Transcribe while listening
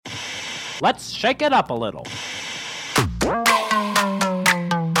Let's shake it up a little.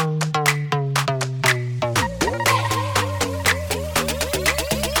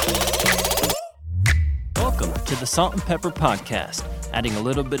 Welcome to the Salt and Pepper Podcast, adding a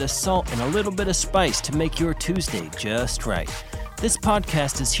little bit of salt and a little bit of spice to make your Tuesday just right. This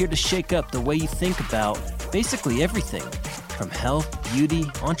podcast is here to shake up the way you think about basically everything, from health, beauty,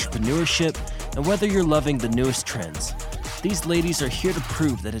 entrepreneurship, and whether you're loving the newest trends. These ladies are here to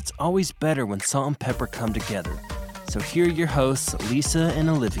prove that it's always better when salt and pepper come together. So here are your hosts, Lisa and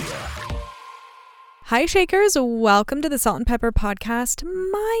Olivia. Hi Shakers, welcome to the Salt and Pepper Podcast.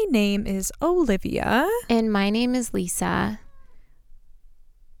 My name is Olivia. And my name is Lisa.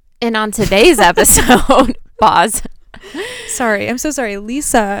 And on today's episode, pause. Sorry, I'm so sorry.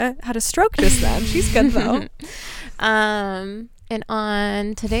 Lisa had a stroke just then. She's good though. And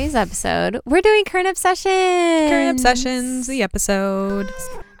on today's episode, we're doing current obsessions. Current obsessions, the episode.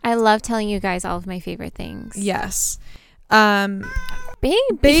 I love telling you guys all of my favorite things. Yes. Baby,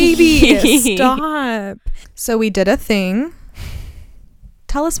 stop. So we did a thing.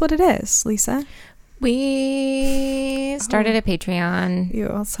 Tell us what it is, Lisa. We started a Patreon.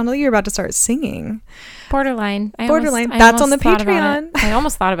 You sounded like you were about to start singing. Borderline. That's on the Patreon. I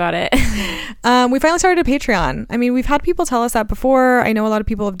almost thought about it. We finally started a Patreon. I mean, we've had people tell us that before. I know a lot of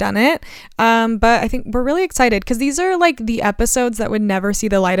people have done it. But I think we're really excited because these are like the episodes that would never see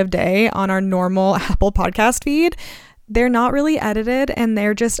the light of day on our normal Apple podcast feed. They're not really edited and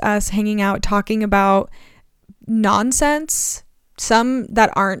they're just us hanging out talking about nonsense. Some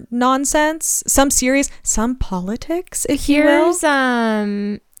that aren't nonsense, some serious, some politics, if you will.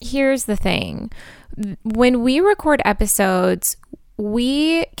 Here's the thing. When we record episodes,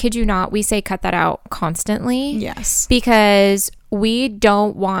 we kid you not, we say cut that out constantly. Yes. Because we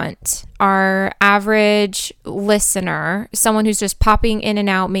don't want our average listener, someone who's just popping in and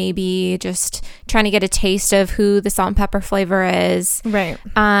out, maybe just trying to get a taste of who the salt and pepper flavor is. Right.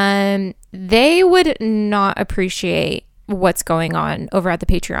 They would not appreciate what's going on over at the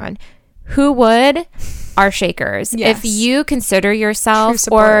Patreon. Who would? Our Shakers. Yes. If you consider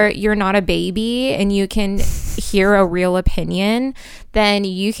yourself or you're not a baby and you can hear a real opinion, then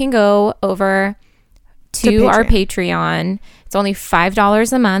you can go over to our Patreon. It's only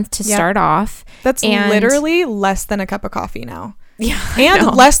 $5 a month to start off. That's literally less than a cup of coffee now. Yeah,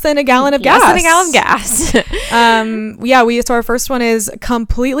 and less than a gallon of gas. So our first one is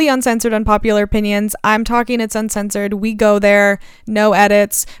completely uncensored, unpopular opinions. I'm talking it's uncensored. We go there, no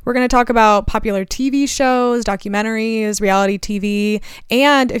edits. We're going to talk about popular TV shows, documentaries, reality TV.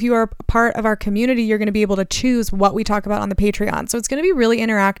 And if you are part of our community, you're going to be able to choose what we talk about on the Patreon. So it's going to be really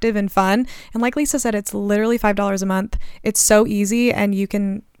interactive and fun. And like Lisa said, it's literally $5 a month. It's so easy and you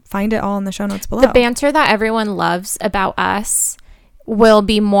can find it all in the show notes below. The banter that everyone loves about us will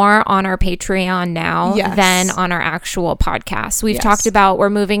be more on our Patreon now than on our actual podcast. We've talked about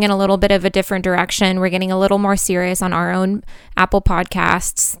we're moving in a little bit of a different direction. We're getting a little more serious on our own Apple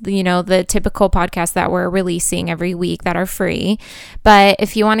podcasts, you know, the typical podcasts that we're releasing every week that are free. But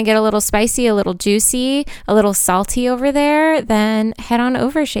if you want to get a little spicy, a little juicy, a little salty over there, then head on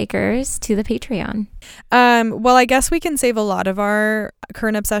over, Shakers, to the Patreon. Well, I guess we can save a lot of our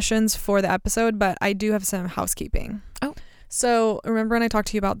current obsessions for the episode, but I do have some housekeeping. Oh. So remember when I talked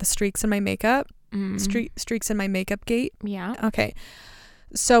to you about the streaks in my makeup? Streaks in my makeup gate? Yeah. Okay.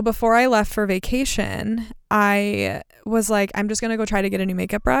 So before I left for vacation, I was like, I'm just going to go try to get a new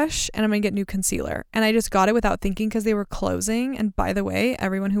makeup brush and I'm going to get new concealer. And I just got it without thinking because they were closing. And by the way,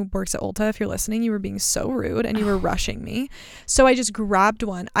 everyone who works at Ulta, if you're listening, you were being so rude and you were rushing me. So I just grabbed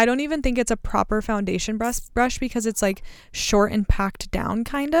one. I don't even think it's a proper foundation brush because it's like short and packed down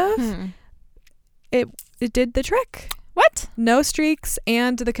kind of. It did the trick. What? No streaks,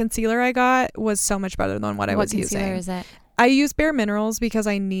 and the concealer I got was so much better than what I was using. What concealer is it? I use Bare Minerals because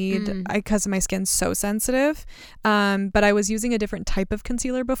I need, because my skin's so sensitive. But I was using a different type of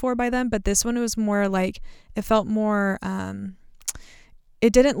concealer before by them. But this one was more like, it felt more,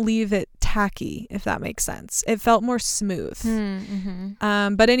 it didn't leave it tacky, if that makes sense. It felt more smooth.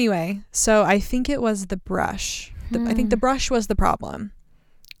 But anyway, so I think it was the brush. I think the brush was the problem.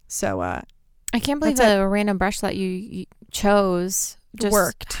 So, I can't believe a random brush that you chose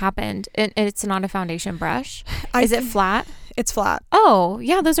just happened. It's not a foundation brush. Is it flat? It's flat. Oh,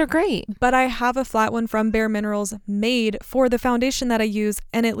 yeah, those are great. But I have a flat one from Bare Minerals made for the foundation that I use,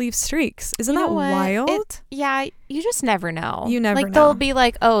 and it leaves streaks. Isn't that wild? Yeah, you just never know. You never know. Like, they'll be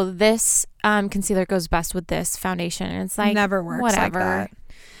like, oh, this concealer goes best with this foundation. And it's like, never works whatever. Like that.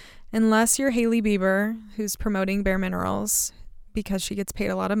 Unless you're Hailey Bieber, who's promoting Bare Minerals because she gets paid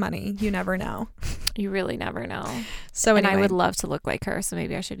a lot of money. You never know. You really never know. So anyway. And I would love to look like her, so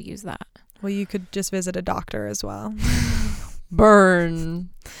maybe I should use that. Well, you could just visit a doctor as well. Burn.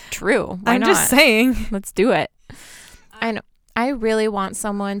 True. Why I'm not? just saying. Let's do it. I know. I really want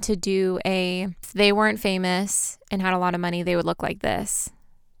someone to do if they weren't famous and had a lot of money, they would look like this.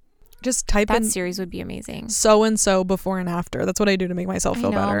 Just type in. That series would be amazing. So and so before and after. That's what I do to make myself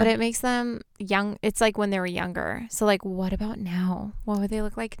feel better. But it makes them young. It's like when they were younger. So like, what about now? What would they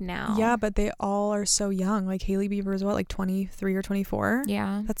look like now? Yeah, but they all are so young. Like Hailey Bieber is what, like 23 or 24?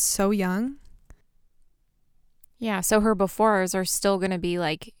 Yeah. That's so young. Yeah. So her befores are still going to be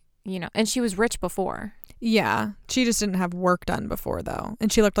like, and she was rich before. Yeah. She just didn't have work done before though.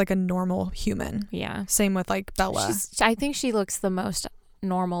 And she looked like a normal human. Yeah. Same with like Bella. I think she looks the most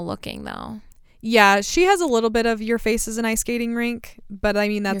normal looking though. Yeah, she has a little bit of your face is an ice skating rink, but I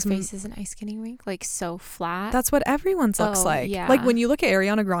mean that's your face is an ice skating rink, like so flat. That's what everyone's looks like. Yeah. Like when you look at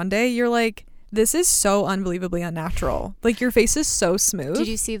Ariana Grande, you're like, this is so unbelievably unnatural. Like your face is so smooth. Did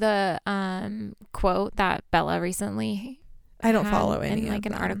you see the quote that Bella recently? I don't follow any in like of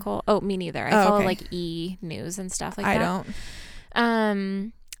an them. article. Oh, me neither. I follow like E! News and stuff like that. I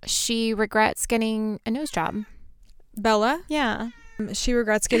don't. She regrets getting a nose job. Bella? Yeah. She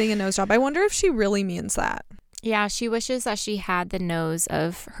regrets getting a nose job. I wonder if she really means that. Yeah, she wishes that she had the nose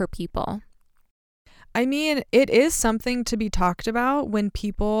of her people. I mean, it is something to be talked about when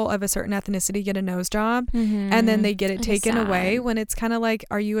people of a certain ethnicity get a nose job and then they get it taken away, when it's kind of like,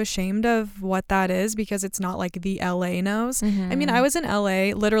 are you ashamed of what that is? Because it's not like the LA nose. I mean, I was in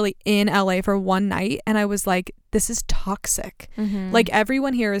LA, literally in LA for one night, and I was like, this is toxic. Like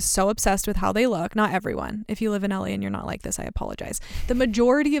everyone here is so obsessed with how they look. Not everyone. If you live in LA and you're not like this, I apologize. The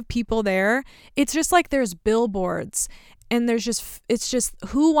majority of people there, it's just like there's billboards and it's just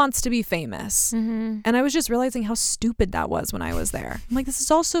who wants to be famous. And I was just realizing how stupid that was when I was there. I'm like, this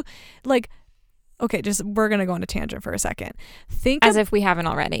is also like, okay, we're going to go on a tangent for a second. If we haven't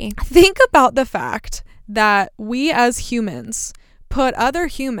already. Think about the fact that we as humans put other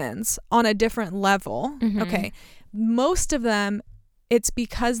humans on a different level. Okay. Most of them, it's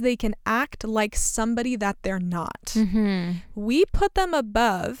because they can act like somebody that they're not. We put them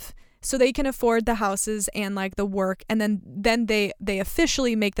above so they can afford the houses and like the work, and then they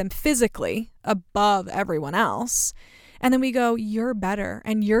officially make them physically above everyone else. And then we go, you're better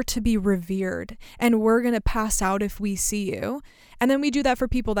and you're to be revered and we're going to pass out if we see you. And then we do that for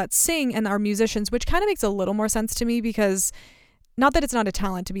people that sing and are musicians, which kind of makes a little more sense to me, because not that it's not a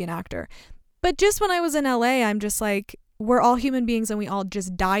talent to be an actor, but just when I was in LA, I'm just like, we're all human beings and we all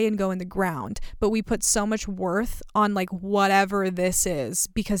just die and go in the ground, but we put so much worth on like whatever this is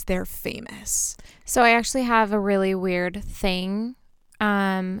because they're famous. So I actually have a really weird thing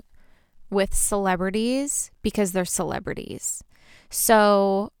with celebrities because they're celebrities.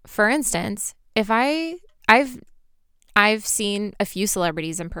 So for instance, if I've seen a few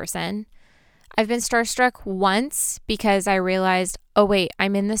celebrities in person. I've been starstruck once because I realized, oh wait,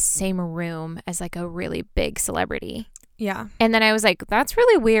 I'm in the same room as like a really big celebrity. Yeah. And then I was like, that's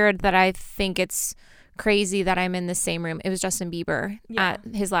really weird that I think it's crazy that I'm in the same room. It was Justin Bieber at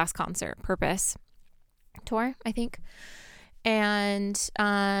his last concert, Purpose tour, I think. And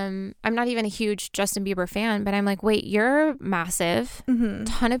I'm not even a huge Justin Bieber fan, but I'm like, wait, you're massive. A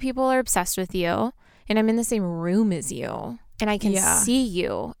ton of people are obsessed with you, and I'm in the same room as you, and I can see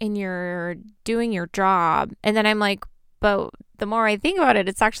you, and you're doing your job. And then I'm like, but the more I think about it,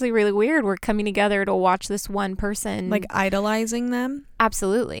 it's actually really weird. We're coming together to watch this one person. Like idolizing them?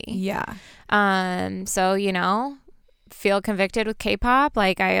 Absolutely. Yeah. So, feel convicted with K-pop.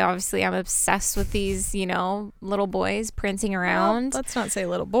 Like I'm obsessed with these, little boys prancing around. Well, let's not say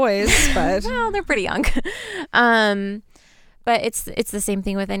little boys, but well, they're pretty young. But it's the same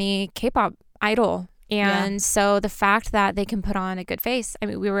thing with any K-pop idol. And so the fact that they can put on a good face. I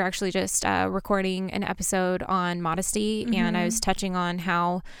mean, we were actually just recording an episode on modesty, and I was touching on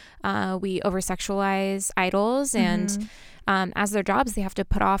how we over-sexualize idols, and as their jobs, they have to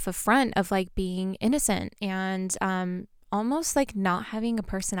put off a front of like being innocent and almost like not having a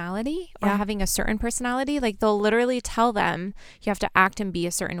personality or having a certain personality. Like they'll literally tell them you have to act and be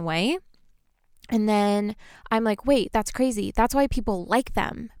a certain way. And then I'm like, wait, that's crazy. That's why people like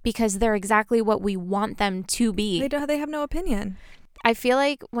them, because they're exactly what we want them to be. They have no opinion. I feel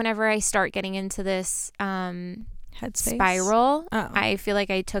like whenever I start getting into this Headspace spiral, I feel like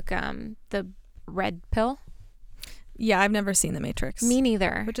I took the red pill. Yeah, I've never seen The Matrix. Me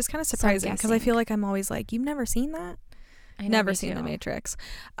neither. Which is kind of surprising because I feel like I'm always like, you've never seen that? Never seen The Matrix.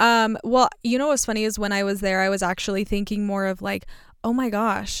 Well, you know what's funny is when I was there, I was actually thinking more of like, oh my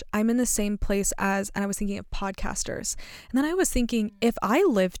gosh, I'm in the same place and I was thinking of podcasters. And then I was thinking, if I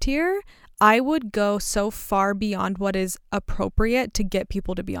lived here, I would go so far beyond what is appropriate to get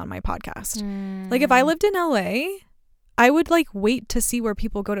people to be on my podcast. Like if I lived in LA, I would like wait to see where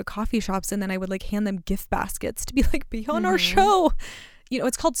people go to coffee shops, and then I would like hand them gift baskets to be like, be on our show. You know,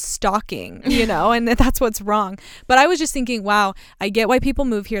 it's called stalking, you know, and that's what's wrong. But I was just thinking, wow, I get why people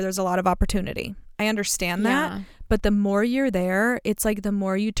move here. There's a lot of opportunity. I understand that. But the more you're there, it's like the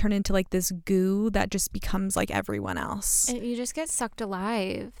more you turn into like this goo that just becomes like everyone else. And you just get sucked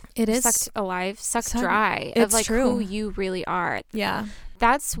alive. It is. Sucked dry of like true. who you really are. Yeah.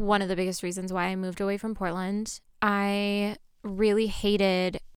 That's one of the biggest reasons why I moved away from Portland. I really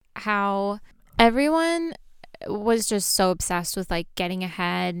hated how everyone was just so obsessed with like getting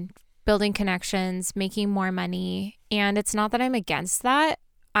ahead, building connections, making more money. And it's not that I'm against that.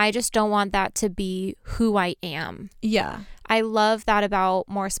 I just don't want that to be who I am. Yeah. I love that about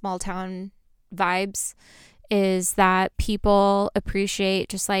more small town vibes, is that people appreciate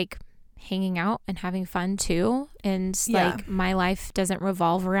just like hanging out and having fun too. And like my life doesn't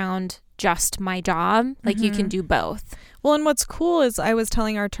revolve around just my job. Like you can do both. Well, and what's cool is I was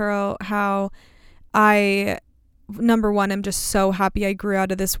telling Arturo how number one, I'm just so happy I grew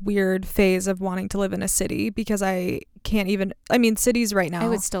out of this weird phase of wanting to live in a city, because I can't even, I mean, cities right now, I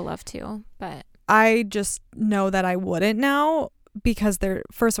would still love to, but I just know that I wouldn't now, because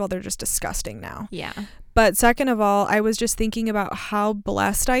first of all, they're just disgusting now. Yeah. But second of all, I was just thinking about how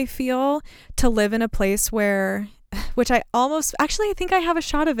blessed I feel to live in a place where, which I think I have a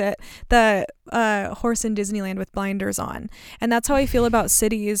shot of it, the horse in Disneyland with blinders on. And that's how I feel about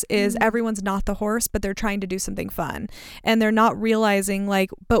cities, is everyone's not the horse, but they're trying to do something fun. And they're not realizing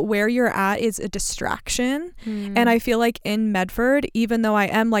like, but where you're at is a distraction. And I feel like in Medford, even though I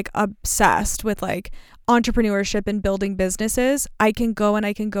am like obsessed with like entrepreneurship and building businesses, I can go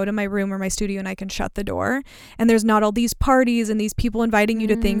to my room or my studio and I can shut the door, and there's not all these parties and these people inviting you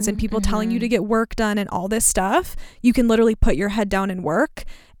to things and people telling you to get work done and all this stuff. You can literally put your head down and work,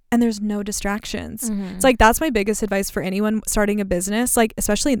 and there's no distractions. It's like, that's my biggest advice for anyone starting a business, like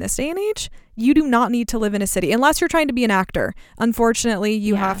especially in this day and age. You do not need to live in a city unless you're trying to be an actor. Unfortunately,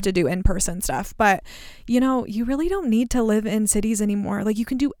 you have to do in-person stuff, but you know, you really don't need to live in cities anymore. Like you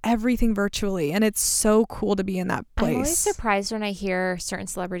can do everything virtually, and it's so cool to be in that place. I'm always surprised when I hear certain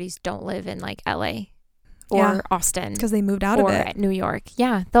celebrities don't live in like LA or Austin, because they moved out of it. Or New York.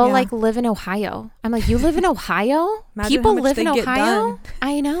 Yeah, they'll like live in Ohio. I'm like, you live in Ohio? People live in Ohio?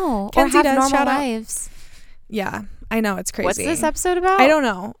 I know. Kenzie or have does, normal lives. Yeah, I know, it's crazy. What's this episode about? I don't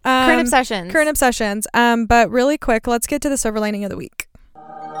know. Current obsessions. But really quick, let's get to the silver lining of the week.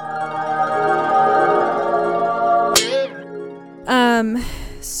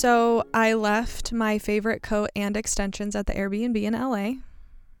 So I left my favorite coat and extensions at the Airbnb in LA.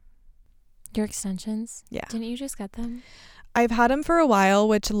 Your extensions? Yeah. Didn't you just get them? I've had them for a while,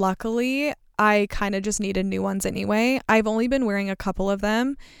 which luckily I kind of just needed new ones anyway. I've only been wearing a couple of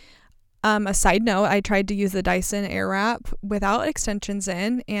them. A side note, I tried to use the Dyson Airwrap without extensions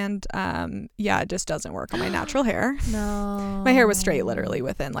in, and it just doesn't work on my natural hair. No. My hair was straight literally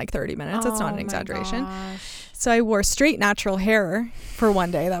within like 30 minutes. That's not an exaggeration. Gosh. So I wore straight natural hair for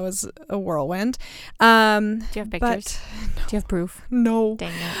one day. That was a whirlwind. Do you have pictures? Do you have proof? No.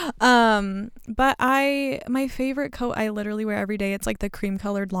 Dang it. But my favorite coat I literally wear every day. It's like the cream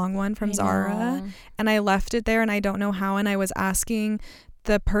colored long one from Zara. And I left it there, and I don't know how. And I was asking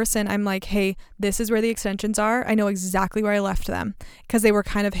the person, I'm like, hey, this is where the extensions are. I know exactly where I left them, because they were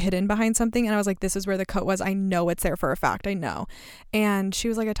kind of hidden behind something. And I was like, this is where the coat was. I know it's there for a fact. I know. And she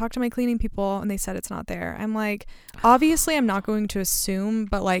was like, I talked to my cleaning people and they said it's not there. I'm like, obviously I'm not going to assume,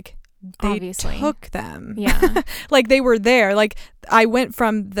 but like they took them. Yeah. Like they were there. Like I went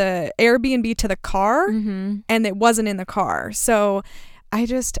from the Airbnb to the car and it wasn't in the car. So I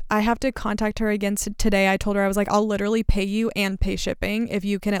have to contact her again today. I told her, I was like, I'll literally pay you and pay shipping if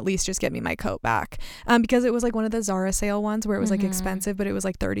you can at least just get me my coat back. Because it was like one of the Zara sale ones where it was like expensive, but it was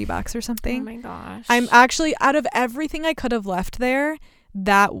like $30 or something. Oh my gosh. I'm actually, out of everything I could have left there,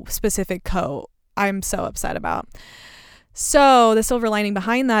 that specific coat I'm so upset about. So the silver lining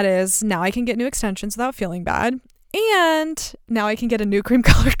behind that is now I can get new extensions without feeling bad. And now I can get a new cream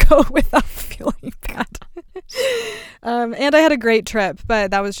colored coat without feeling bad. And I had a great trip,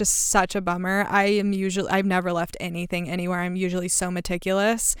 but that was just such a bummer. I've never left anything anywhere. I'm usually so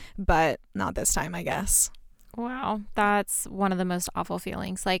meticulous, but not this time, I guess. Wow. That's one of the most awful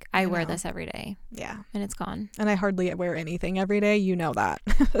feelings. Like I wear this every day. Yeah. And it's gone. And I hardly wear anything every day. You know that.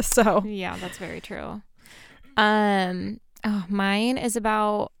 So yeah, that's very true. Mine is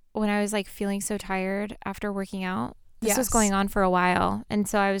about when I was like feeling so tired after working out This was going on for a while. And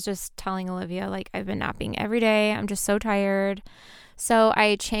so I was just telling Olivia, like, I've been napping every day. I'm just so tired. So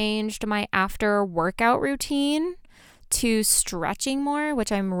I changed my after workout routine to stretching more,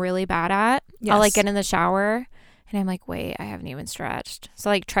 which I'm really bad at. I'll like get in the shower and I'm like, wait, I haven't even stretched.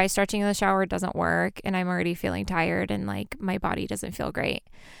 So like try stretching in the shower. It doesn't work. And I'm already feeling tired and like my body doesn't feel great.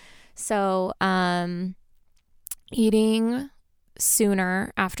 So eating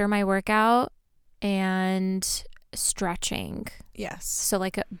sooner after my workout and stretching. Yes. So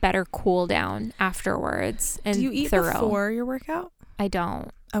like a better cool down afterwards. And do you eat before your workout? I don't.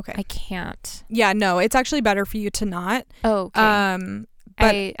 Okay. I can't. Yeah, no, it's actually better for you to not. Oh, okay.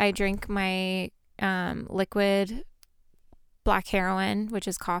 But I drink my liquid black heroin, which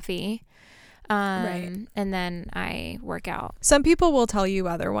is coffee. Right. And then I work out. Some people will tell you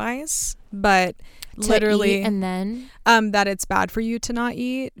otherwise, but literally and then that it's bad for you to not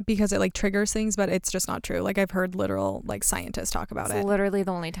eat because it like triggers things, but it's just not true. Like I've heard literal like scientists talk about it. It's literally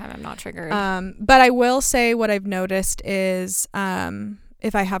the only time I'm not triggered. But I will say what I've noticed is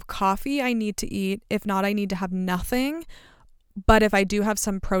if I have coffee, I need to eat. If not, I need to have nothing. But if I do have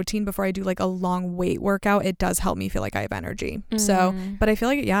some protein before I do like a long weight workout, it does help me feel like I have energy. So, but I feel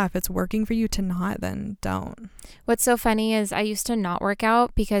like, yeah, if it's working for you to not, then don't. What's so funny is I used to not work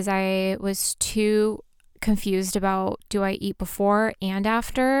out because I was too confused about do I eat before and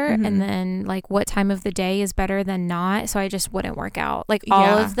after, and then like what time of the day is better than not. So I just wouldn't work out. Like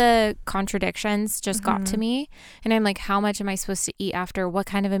all of the contradictions just got to me, and I'm like, how much am I supposed to eat after? What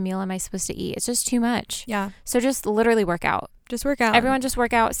kind of a meal am I supposed to eat? It's just too much. Yeah. So just literally work out. Just work out. Everyone just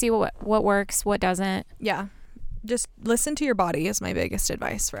work out. See what works, what doesn't. Yeah. Just listen to your body is my biggest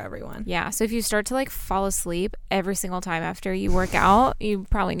advice for everyone. Yeah. So if you start to like fall asleep every single time after you work out, you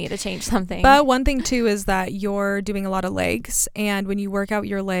probably need to change something. But one thing too is that you're doing a lot of legs, and when you work out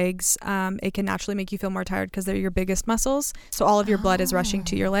your legs, it can naturally make you feel more tired because they're your biggest muscles. So all of your blood is rushing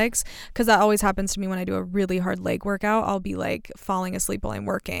to your legs, because that always happens to me when I do a really hard leg workout. I'll be like falling asleep while I'm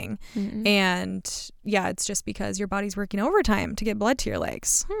working. And yeah, it's just because your body's working overtime to get blood to your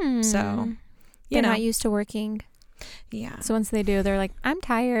legs. So they're not used to working. Yeah. So once they do, they're like, I'm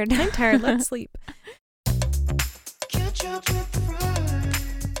tired. I'm tired. Let's sleep. Catch up with the Fry.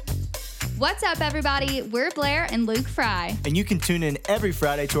 What's up, everybody? We're Blair and Luke Fry. And you can tune in every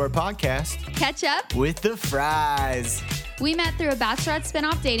Friday to our podcast, Catch Up with the Fries. We met through a Bachelorette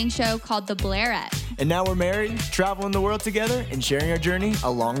spinoff dating show called The Blairette. And now we're married, traveling the world together, and sharing our journey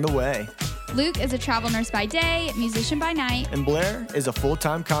along the way. Luke is a travel nurse by day, musician by night. And Blair is a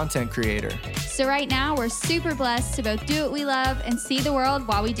full-time content creator. So right now, we're super blessed to both do what we love and see the world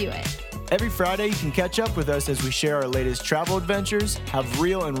while we do it. Every Friday, you can catch up with us as we share our latest travel adventures, have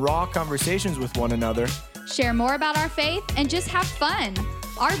real and raw conversations with one another, share more about our faith, and just have fun.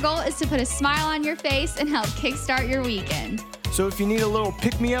 Our goal is to put a smile on your face and help kickstart your weekend. So if you need a little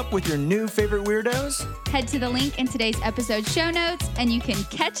pick-me-up with your new favorite weirdos, head to the link in today's episode show notes, and you can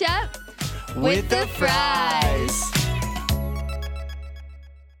catch up with the Fries.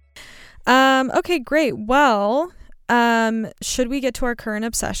 Okay, great. Well, should we get to our current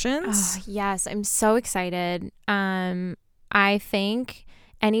obsessions? Oh, yes, I'm so excited. I think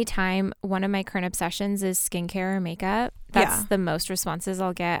anytime one of my current obsessions is skincare or makeup, that's the most responses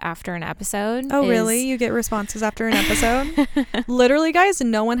I'll get after an episode. Oh, really? You get responses after an episode? Literally, guys,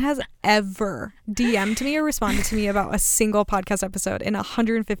 no one has ever DM'd me or responded to me about a single podcast episode in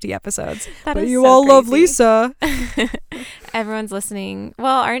 150 episodes. But you all love Lisa. Everyone's listening.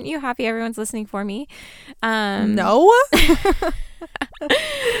 Well, aren't you happy everyone's listening for me? No.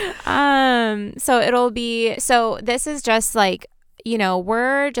 So this is just like, you know,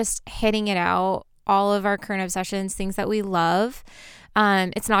 we're just hitting it out, all of our current obsessions, things that we love.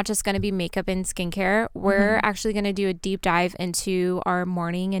 It's not just going to be makeup and skincare. We're actually going to do a deep dive into our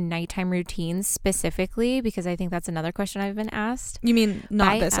morning and nighttime routines specifically, because I think that's another question I've been asked. You mean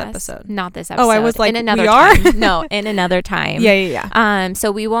not this episode? Not this episode. Oh, I was like, in another we are? time. No, in another time. Yeah.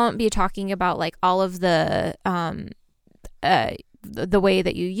 So we won't be talking about like all of the way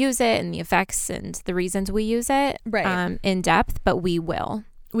that you use it and the effects and the reasons we use it in depth, but we will.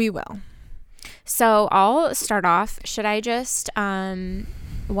 So I'll start off. Should I just one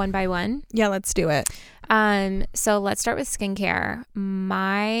by one? Yeah, let's do it. So let's start with skincare.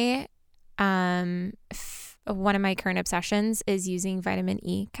 My one of my current obsessions is using vitamin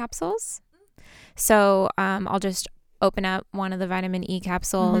E capsules. So I'll just open up one of the vitamin E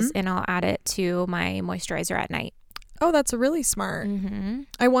capsules and I'll add it to my moisturizer at night. Oh, that's really smart.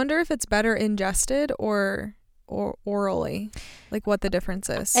 I wonder if it's better ingested or orally, like what the difference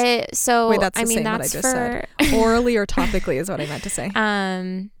is. So wait, that's the same what I just said. Orally or topically is what I meant to say.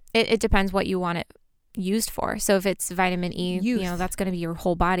 It depends what you want it used for. So if it's vitamin E, that's going to be your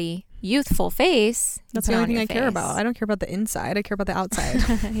whole body. Youthful face. That's the only thing I care about. I don't care about the inside. I care about the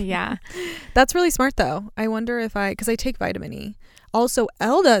outside. Yeah. That's really smart though. I wonder because I take vitamin E. Also,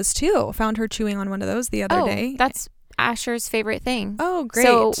 Elle does too. Found her chewing on one of those the other day. That's Asher's favorite thing. Oh, great.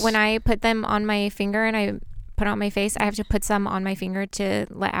 So when I put them on my finger and I put it on my face, I have to put some on my finger to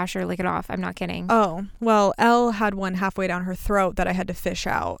let Asher lick it off. I'm not kidding. Oh, well, Elle had one halfway down her throat that I had to fish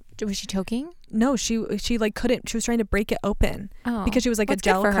out. Was she choking? No, she like couldn't. She was trying to break it open because she was like a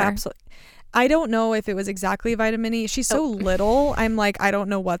gel capsule. I don't know if it was exactly vitamin E. She's so little. I'm like, I don't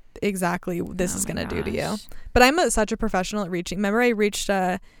know what exactly this is going to do to you. But I'm such a professional at reaching. Remember I reached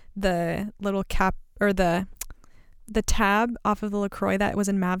the little cap or the tab off of the LaCroix that was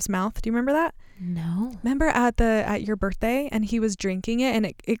in Mav's mouth. Do you remember that? No. Remember at your birthday and he was drinking it and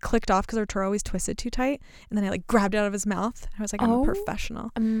it clicked off because our tour always twisted too tight, and then I like grabbed it out of his mouth. I was like, I'm a professional.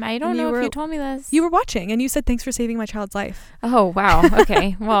 I don't know if you told me this. You were watching and you said, thanks for saving my child's life. Oh, wow.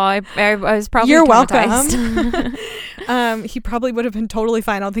 Okay. Well, I was probably You're welcome. He probably would have been totally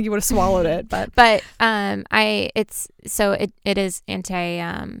fine. I don't think he would have swallowed it, but it is an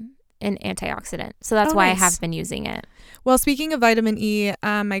antioxidant. So that's why nice. I have been using it. Well, speaking of vitamin E,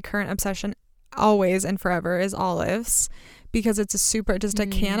 my current obsession always and forever is olives, because it's a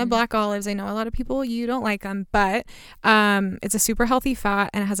can of black olives. I know a lot of people, you don't like them, but it's a super healthy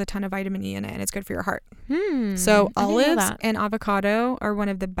fat and it has a ton of vitamin E in it and it's good for your heart. So olives and avocado are one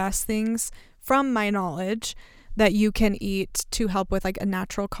of the best things from my knowledge that you can eat to help with like a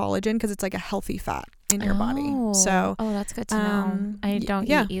natural collagen, because it's like a healthy fat in your body. So that's good to know. I don't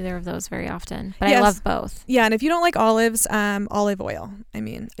eat either of those very often, but I love both. Yeah, and if you don't like olives, olive oil,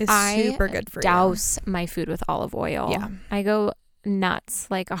 is super good for you. I douse my food with olive oil. Yeah. I go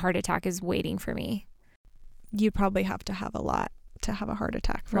nuts, like a heart attack is waiting for me. You'd probably have to have a lot to have a heart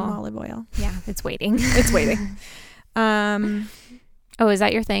attack from olive oil. Yeah, it's waiting. It's waiting. Is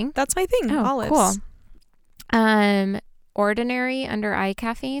that your thing? That's my thing. Olives. Cool. Ordinary under eye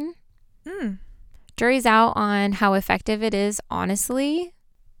caffeine. Jury's out on how effective it is, honestly.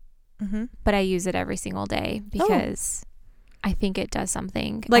 But I use it every single day because I think it does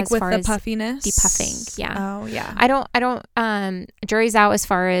something. Like as with far the as puffiness? Depuffing. Yeah. Oh, yeah. I don't, jury's out as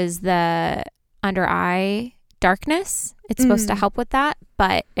far as the under eye darkness. It's supposed to help with that,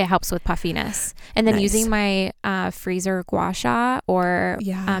 but it helps with puffiness. And then using my freezer gua sha or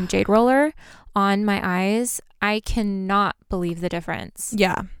jade roller on my eyes, I cannot believe the difference.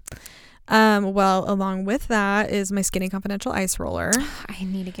 Yeah. Well, along with that is my Skinny Confidential ice roller. I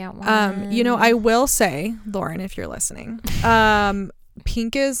need to get one. I will say, Lauren, if you're listening,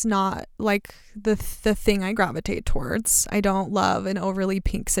 pink is not like the thing I gravitate towards. I don't love an overly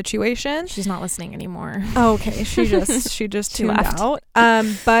pink situation. She's not listening anymore. Okay, she just tuned out.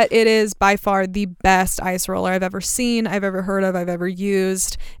 But it is by far the best ice roller I've ever seen, I've ever heard of, I've ever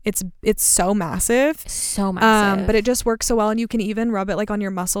used. It's so massive. But it just works so well, and you can even rub it like on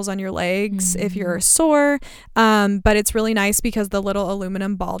your muscles on your legs if you're sore. But it's really nice because the little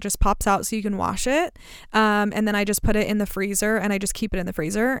aluminum ball just pops out so you can wash it. And then I just put it in the freezer and I just keep it in the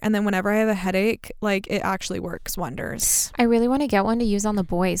freezer, and then whenever I have a headache, like, it actually works wonders. I really want to get one to use on the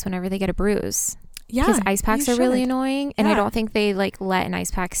boys whenever they get a bruise. Yeah, because ice packs are really annoying, and I don't think they like let an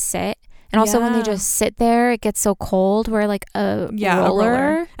ice pack sit. And also when they just sit there, it gets so cold. Where like a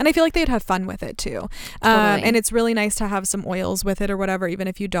roller. And I feel like they'd have fun with it too. Totally. And it's really nice to have some oils with it or whatever, even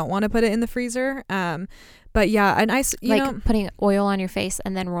if you don't want to put it in the freezer. But yeah, an ice, putting oil on your face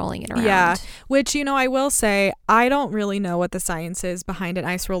and then rolling it around. Yeah, which, I will say, I don't really know what the science is behind an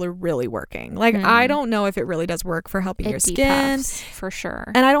ice roller really working. Like, I don't know if it really does work for helping your skin. For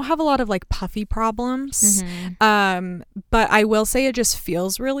sure. And I don't have a lot of like puffy problems. But I will say it just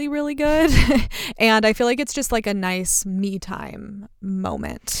feels really, really good. And I feel like it's just like a nice me time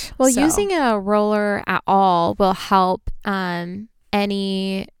moment. Well, using a roller at all will help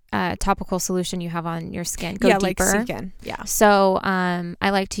any topical solution you have on your skin go deeper. Like skin. Yeah. So I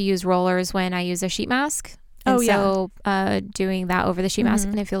like to use rollers when I use a sheet mask. And so doing that over the sheet mask,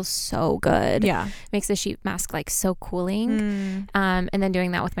 and it feels so good. Yeah. Makes the sheet mask like so cooling. And then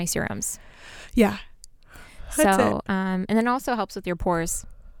doing that with my serums. Yeah. So and then it also helps with your pores.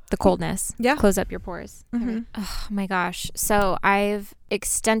 The coldness. Yeah. Close up your pores. Oh my gosh. So I've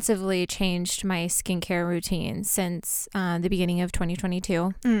extensively changed my skincare routine since the beginning of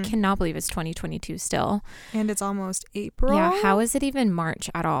 2022. Cannot believe it's 2022 still. And it's almost April. Yeah. How is it even March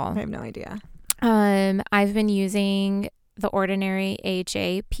at all? I have no idea. I've been using the Ordinary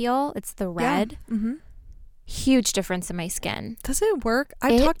AHA peel. It's the red. Huge difference in my skin. Does it work?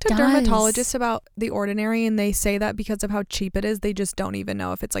 I've talked to dermatologists about The Ordinary, and they say that because of how cheap it is, they just don't even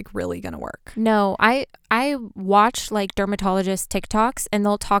know if it's like really gonna work. No, I watch like dermatologist TikToks, and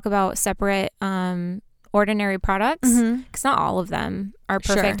they'll talk about separate Ordinary products, because not all of them are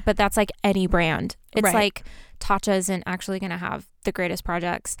perfect, but that's like any brand. It's like Tatcha isn't actually gonna have the greatest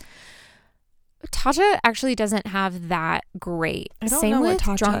products. Tatcha actually doesn't have that great. Same with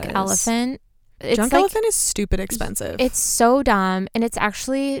Drunk Elephant. Drunk Elephant is stupid expensive. It's so dumb, and it's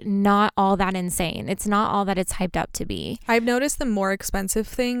actually not all that insane. It's not all that it's hyped up to be. I've noticed the more expensive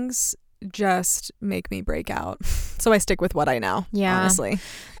things just make me break out. So I stick with what I know, honestly.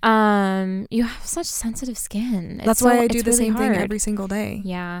 You have such sensitive skin. That's why I do the same thing every single day.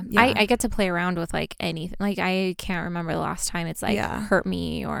 Yeah. I get to play around with like anything. Like I can't remember the last time it's like hurt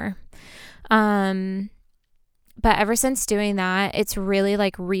me or... But ever since doing that, it's really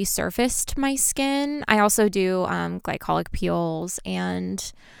like resurfaced my skin. I also do glycolic peels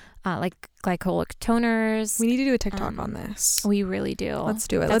and like glycolic toners. We need to do a TikTok on this. We really do. Let's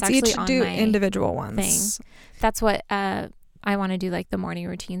do it. Let's each do individual ones. Thing. That's what I want to do, like the morning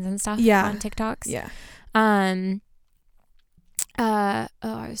routines and stuff on TikToks. Yeah. I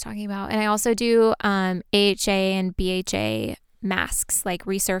was talking about, and I also do AHA and BHA masks, like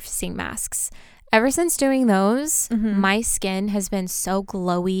resurfacing masks. Ever since doing those, my skin has been so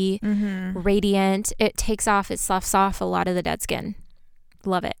glowy, radiant. It sloughs off a lot of the dead skin.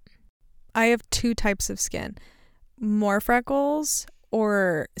 Love it. I have 2 types of skin, more freckles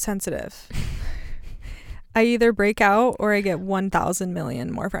or sensitive. I either break out or I get 1,000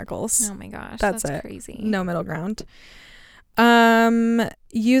 million more freckles. Oh my gosh. That's it. Crazy. No middle ground.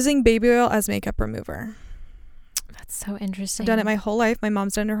 Using baby oil as makeup remover. So interesting. I've done it my whole life. My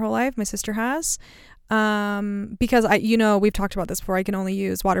mom's done it her whole life. My sister has. Because we've talked about this before. I can only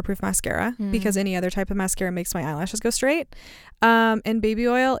use waterproof mascara because any other type of mascara makes my eyelashes go straight. And baby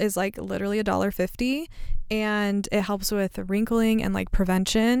oil is like literally $1.50, and it helps with wrinkling and like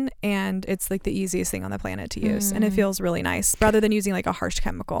prevention. And it's like the easiest thing on the planet to use, and it feels really nice rather than using like a harsh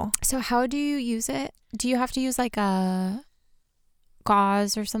chemical. So how do you use it? Do you have to use like a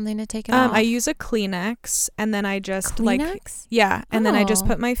gauze or something to take it off? I use a Kleenex, and then I just Kleenex? and then I just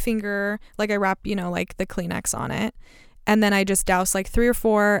put my finger, like I wrap like the Kleenex on it, and then I just douse like 3 or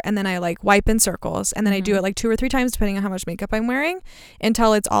 4, and then I like wipe in circles, and then I do it like 2 or 3 times depending on how much makeup I'm wearing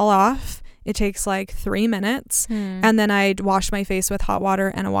until it's all off. It takes like 3 minutes, and then I wash my face with hot water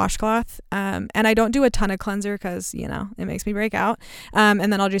and a washcloth. And I don't do a ton of cleanser because, it makes me break out. And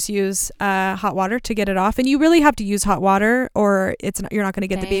then I'll just use hot water to get it off. And you really have to use hot water, or you're not going to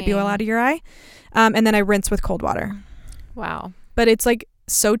get the baby oil out of your eye. And then I rinse with cold water. Wow. But it's like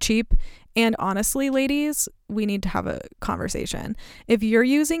so cheap. And honestly, ladies, we need to have a conversation. If you're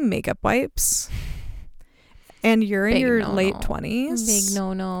using makeup wipes and you're in your late 20s, big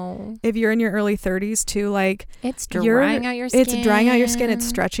no. If you're in your early 30s too, like it's drying out your skin. It's drying out your skin. It's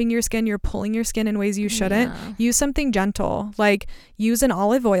stretching your skin. You're pulling your skin in ways you shouldn't. Yeah. Use something gentle, like use an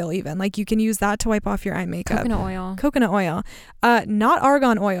olive oil even. Like you can use that to wipe off your eye makeup. Coconut oil. Not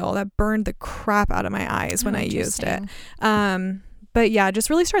argan oil. That burned the crap out of my eyes when I used it. But yeah, just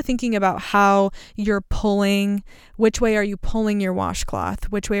really start thinking about how you're pulling. Which way are you pulling your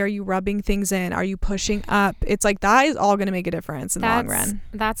washcloth? Which way are you rubbing things in? Are you pushing up? It's like that is all going to make a difference in the long run.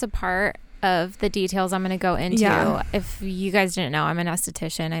 That's a part of the details I'm going to go into. Yeah. If you guys didn't know, I'm an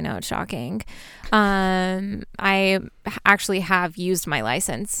esthetician. I know it's shocking. I actually have used my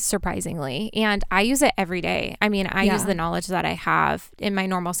license, surprisingly, and I use it every day. I mean, I use the knowledge that I have in my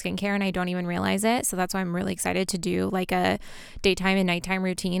normal skincare, and I don't even realize it. So that's why I'm really excited to do like a daytime and nighttime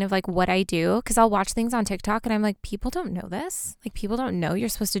routine of like what I do, because I'll watch things on TikTok and I'm like, people don't know this. Like people don't know you're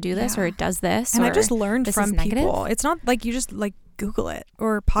supposed to do this or it does this. And I just learned from people. It's not like you just like Google it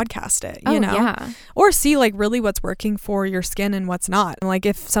or podcast it, you know? Yeah. Or see like really what's working for your skin and what's not. Like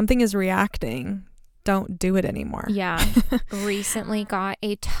if something is reacting, don't do it anymore. Yeah. Recently got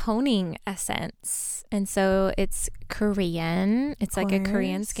a toning essence. And so it's Korean. It's like a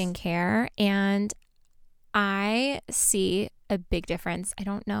Korean skincare. And I see a big difference. I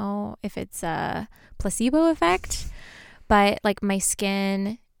don't know if it's a placebo effect, but like my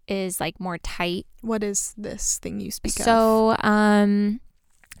skin is like more tight. What is this thing you speak of? So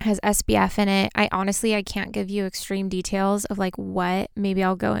has SPF in it. I can't give you extreme details of like what. Maybe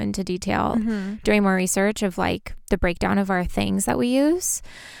I'll go into detail doing more research of like the breakdown of our things that we use.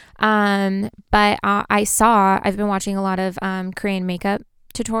 But I've been watching a lot of Korean makeup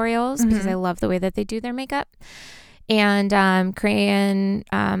tutorials because I love the way that they do their makeup. And Korean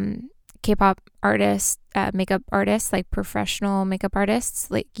K-pop artists, makeup artists, like professional makeup artists,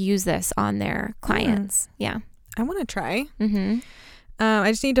 like use this on their clients. Yeah. I want to try.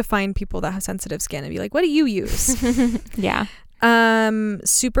 I just need to find people that have sensitive skin and be like, what do you use? Yeah.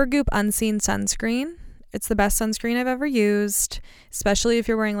 Supergoop Unseen Sunscreen. It's the best sunscreen I've ever used, especially if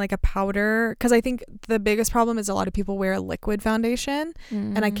you're wearing like a powder. Because I think the biggest problem is a lot of people wear a liquid foundation,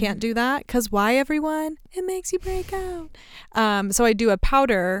 and I can't do that. Because why, everyone? It makes you break out. So I do a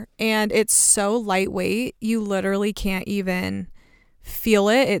powder, and it's so lightweight, you literally can't even feel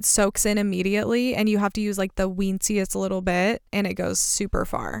it. It soaks in immediately, and you have to use like the weensiest little bit, and it goes super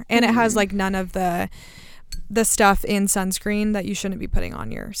far. And it has like none of the stuff in sunscreen that you shouldn't be putting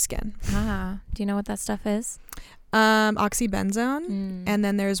on your skin. Do you know what that stuff is? Oxybenzone. And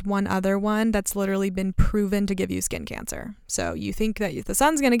then there's one other one that's literally been proven to give you skin cancer. So you think that the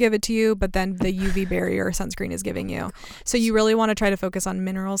sun's going to give it to you, but then the UV barrier sunscreen is giving you. So you really want to try to focus on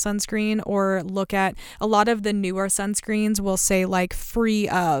mineral sunscreen, or look at a lot of the newer sunscreens will say like free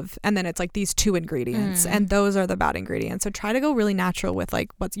of, and then it's like these 2 ingredients, and those are the bad ingredients. So try to go really natural with like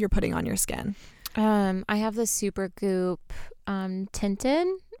what you're putting on your skin. I have the Supergoop tinted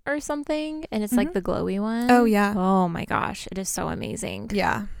or something, and it's like the glowy one. Oh yeah. Oh my gosh, it is so amazing.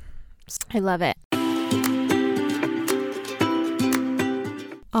 Yeah, I love it.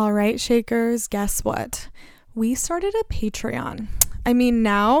 All right, Shakers, guess what? We started a Patreon. I mean,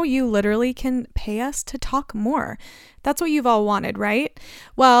 now you literally can pay us to talk more. That's what you've all wanted, right?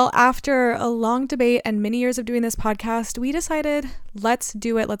 Well, after a long debate and many years of doing this podcast, we decided, let's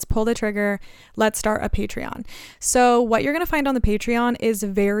do it. Let's pull the trigger. Let's start a Patreon. So what you're going to find on the Patreon is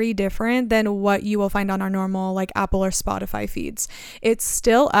very different than what you will find on our normal like Apple or Spotify feeds. It's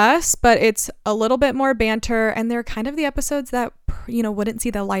still us, but it's a little bit more banter, and they're kind of the episodes that wouldn't see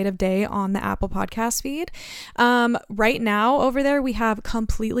the light of day on the Apple podcast feed. Right now over there, we have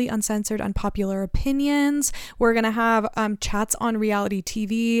completely uncensored, unpopular opinions. We're going to have chats on reality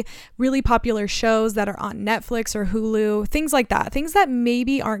TV, really popular shows that are on Netflix or Hulu, things like that, things that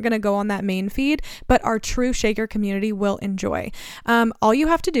maybe aren't going to go on that main feed, but our true Shaker community will enjoy. All you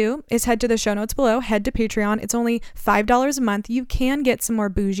have to do is head to the show notes below, head to Patreon. It's only $5 a month. You can get some more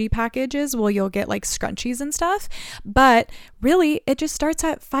bougie packages where you'll get like scrunchies and stuff, but really it just starts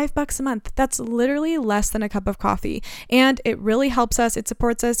at $5 a month. That's literally less than a cup of coffee, and it really helps us. It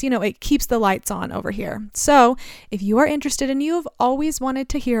supports us. It keeps the lights on over here. So if you are interested and you have always wanted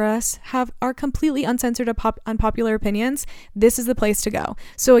to hear us have our completely uncensored unpopular opinions, this is the place to go.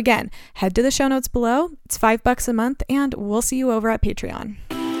 So again, head to the show notes below. It's $5 a month, and we'll see you over at Patreon.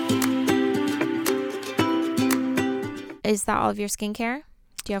 Is that all of your skincare?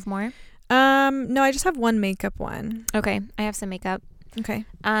 Do you have more? No, I just have one makeup one. Okay, I have some makeup. Okay.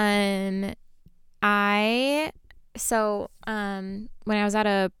 When I was at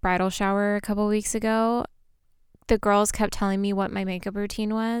a bridal shower a couple weeks ago, the girls kept telling me what my makeup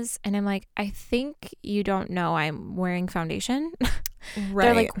routine was, and I'm like, I think you don't know I'm wearing foundation. Right.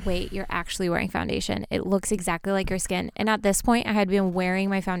 They're like, wait, you're actually wearing foundation. It looks exactly like your skin. And at this point, I had been wearing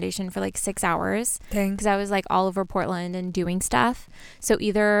my foundation for like 6 hours because I was like all over Portland and doing stuff. So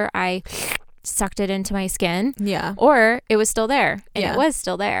either I sucked it into my skin, or it was still there, and it was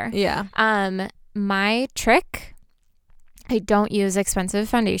still there. Yeah. My trick, I don't use expensive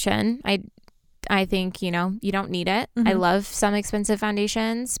foundation. I think, you don't need it. I love some expensive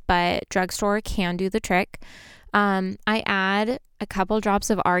foundations, but drugstore can do the trick. I add a couple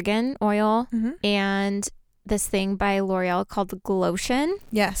drops of argan oil and this thing by L'Oreal called the Glotion.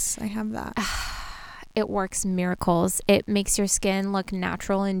 Yes, I have that. It works miracles. It makes your skin look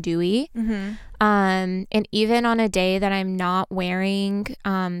natural and dewy. And even on a day that I'm not wearing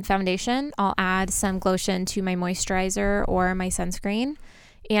foundation, I'll add some Glotion to my moisturizer or my sunscreen,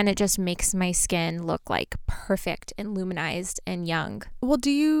 and it just makes my skin look like perfect and luminized and young. Well,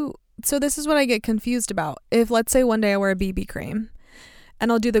 so this is what I get confused about. If let's say one day I wear a BB cream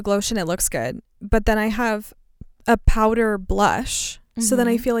and I'll do the Glotion, it looks good, but then I have a powder blush, so then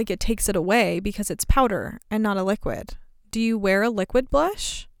I feel like it takes it away because it's powder and not a liquid. Do you wear a liquid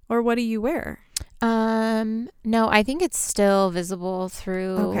blush, or what do you wear? No, I think it's still visible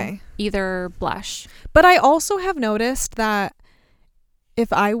through either blush. But I also have noticed that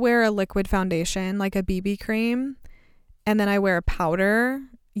if I wear a liquid foundation, like a BB cream, and then I wear a powder,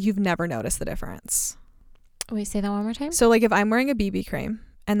 you've never noticed the difference. Wait, say that one more time. So like if I'm wearing a BB cream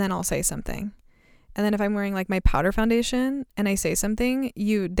and then I'll say something, and then if I'm wearing like my powder foundation and I say something,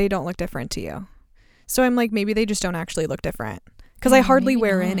 they don't look different to you. So I'm like, maybe they just don't actually look different, because I hardly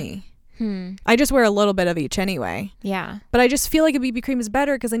wear any. I just wear a little bit of each anyway. Yeah. But I just feel like a BB cream is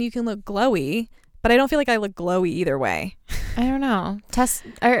better because then you can look glowy, But I don't feel like I look glowy either way. I don't know.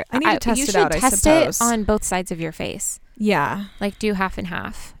 I need to test it out, I suppose. You should test it on both sides of your face. Yeah. Like do half and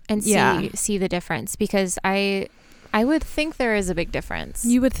half and see the difference, because I would think there is a big difference.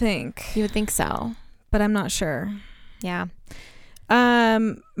 You would think. You would think so. But I'm not sure. Yeah.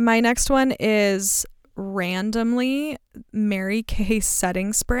 My next one is randomly Mary Kay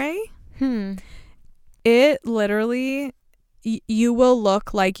setting spray. It literally, you will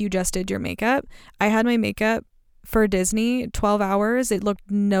look like you just did your makeup. I had my makeup for Disney 12 hours. It looked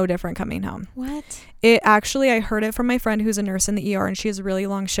no different coming home. What? It actually, I heard it from my friend who's a nurse in the ER, and she has really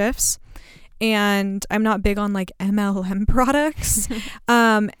long shifts. And I'm not big on like MLM products.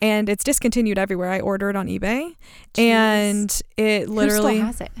 And it's discontinued everywhere. I order it on eBay. Jeez. And it literally... Who still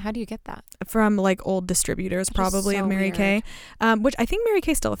has it? How do you get that? From like old distributors, probably, of Mary Kay. Which I think Mary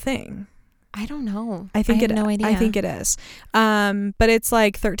Kay's still a thing. I don't know. I have no idea. I think it is. But it's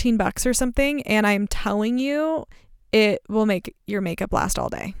like $13 or something. And I'm telling you, it will make your makeup last all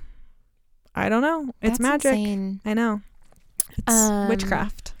day. I don't know. It's magic. Insane. I know. It's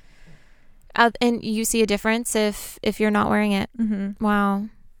witchcraft. And you see a difference if you're not wearing it. Wow.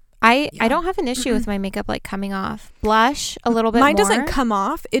 I don't have an issue with my makeup like coming off. Blush a little bit Mine more. doesn't come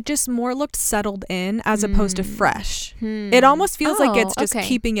off. It just more looked settled in as opposed to fresh. It almost feels like it's just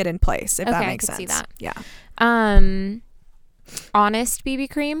keeping it in place, if that makes sense. I could see that. Yeah. Honest BB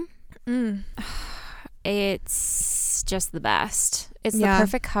cream. It's just the best. It's the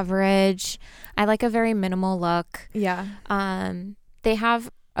perfect coverage. I like a very minimal look. Yeah. They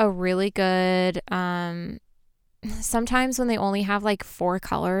have a really good sometimes when they only have like 4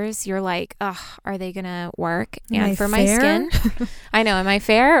 colors, you're like, ugh, are they gonna work? And for my skin, I know, am I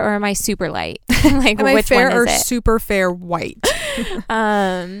fair or am I super light? Like, am I fair or it? Super fair white?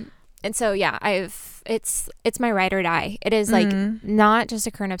 And so yeah, it's my ride or die. It is like not just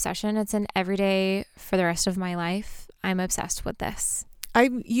a current obsession, it's an everyday for the rest of my life. I'm obsessed with this. I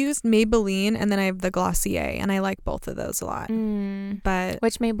used Maybelline and then I have the Glossier, and I like both of those a lot. But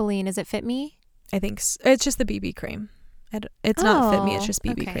which Maybelline? Is it Fit Me? I think it's just the BB cream. It's not Fit Me, it's just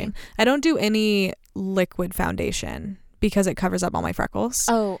BB cream. I don't do any liquid foundation because it covers up all my freckles.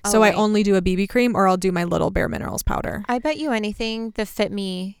 So I only do a BB cream, or I'll do my little Bare Minerals powder. I bet you anything the Fit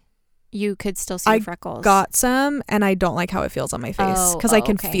Me, you could still see your freckles. I got some, and I don't like how it feels on my face because I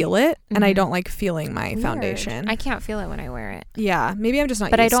can feel it, and I don't like feeling my foundation. I can't feel it when I wear it. Yeah, maybe I'm just not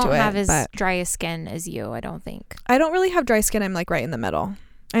but used to it. But I don't have as dry a skin as you, I don't think. I don't really have dry skin. I'm like right in the middle.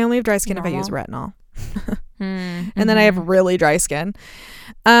 I only have dry skin if I use retinol. And then I have really dry skin.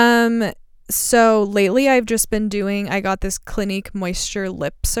 So lately I've just been I got this Clinique Moisture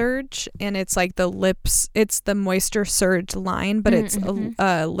Lip Surge, and it's like it's the Moisture Surge line, but it's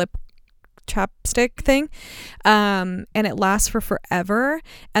a lip chapstick thing, and it lasts for forever.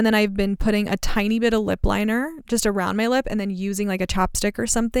 And then I've been putting a tiny bit of lip liner just around my lip, and then using like a chopstick or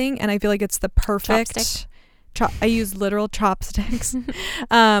something, and I feel like it's the perfect I use literal chopsticks,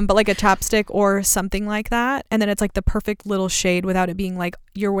 but like a chapstick or something like that, and then it's like the perfect little shade without it being like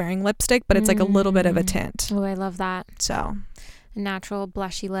you're wearing lipstick, but it's like a little bit of a tint. Oh, I love that. So a natural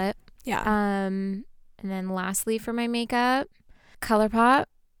blushy lip. Yeah. And then lastly for my makeup, ColourPop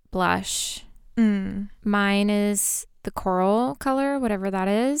blush. Mine is the coral color, whatever that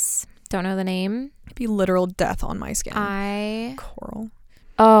is. Don't know the name. It'd be literal death on my skin. Coral.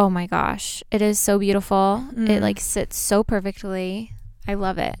 Oh my gosh. It is so beautiful. It like sits so perfectly. I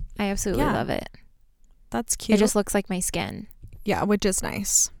love it. I absolutely love it. That's cute. It just looks like my skin. Yeah, which is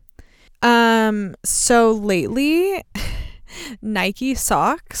nice. So lately, Nike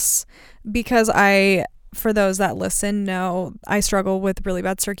socks, because for those that listen know, I struggle with really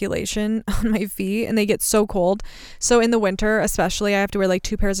bad circulation on my feet, and they get so cold. So in the winter especially, I have to wear like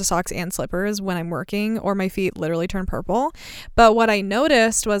 2 pairs of socks and slippers when I'm working, or my feet literally turn purple. But what I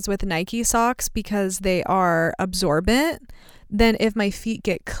noticed was with Nike socks, because they are absorbent, then if my feet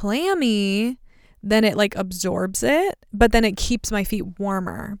get clammy, then it like absorbs it, but then it keeps my feet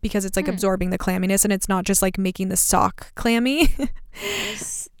warmer because it's like absorbing the clamminess, and it's not just like making the sock clammy.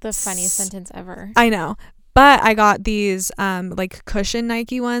 It's the funniest sentence ever. I know. But I got these like cushion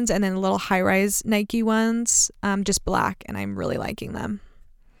Nike ones, and then little high-rise Nike ones, just black, and I'm really liking them.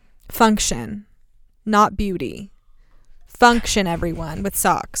 Function, not beauty. Function, everyone, with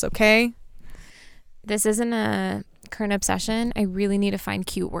socks, okay? This isn't a current obsession. I really need to find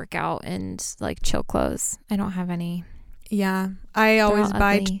cute workout and like chill clothes. I don't have any. Yeah, I always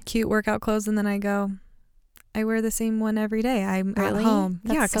buy cute workout clothes, and then I wear the same one every day. I'm at home.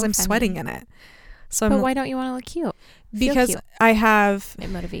 That's because I'm sweating in it. So but why don't you want to look cute? Because cute. It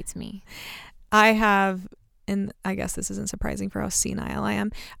motivates me. I have and I guess this isn't surprising for how senile I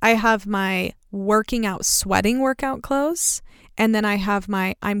am, I have my working out, sweating workout clothes, and then I have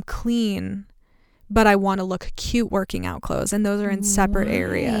my I'm clean, but I want to look cute working out clothes, and those are in separate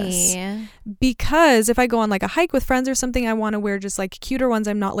areas. Because if I go on like a hike with friends or something, I want to wear just like cuter ones.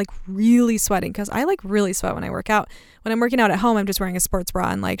 I'm not like really sweating, because I like really sweat when I work out. When I'm working out at home, I'm just wearing a sports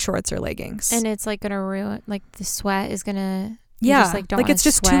bra and like shorts or leggings. And it's like gonna ruin, like the sweat is gonna. Yeah, just, like it's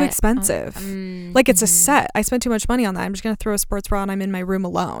just too expensive. Like it's a set. I spent too much money on that. I'm just gonna throw a sports bra and I'm in my room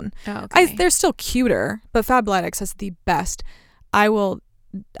alone. Oh, okay. They're still cuter, but Fabletics has the best. I will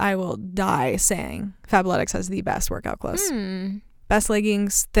die saying Fabletics has the best workout clothes. Best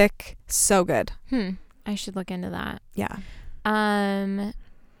leggings, thick, so good. I should look into that. Yeah.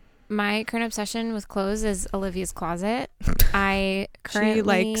 My current obsession with clothes is Olivia's closet. She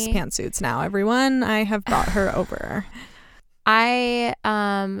likes pantsuits now, everyone. I have brought her over. I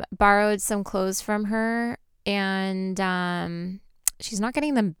borrowed some clothes from her, and she's not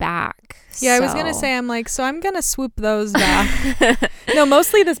getting them back. Yeah, so. I was gonna say, I'm gonna swoop those back. No,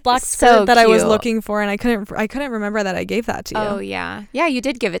 mostly this black skirt that I was looking for, and I couldn't remember that I gave that to you. Oh yeah, you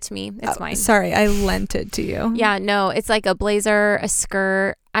did give it to me. It's mine. Sorry, I lent it to you. Yeah, no, it's like a blazer, a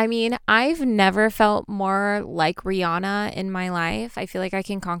skirt. I mean, I've never felt more like Rihanna in my life. I feel like I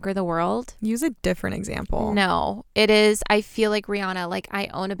can conquer the world. Use a different example. No, it is. I feel like Rihanna. Like, I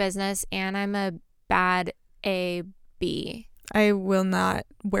own a business and I'm a bad A-B. I will not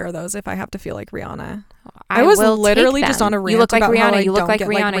wear those if I have to feel like Rihanna. I was literally just on a rant. You look like about Rihanna. How You look like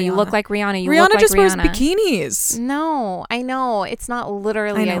Rihanna. Rihanna. You look like Rihanna. You Rihanna look like just wears Rihanna. bikinis. No, I know. It's not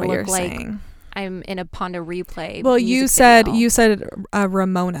literally. I know I what look you're like saying. I'm in a Ponda replay. Well, you said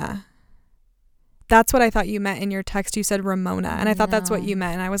Ramona. That's what I thought you meant in your text. You said Ramona, and I thought that's what you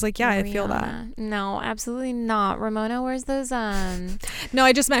meant. And I was like, yeah, Rihanna. I feel that. No, absolutely not. Ramona wears those. No,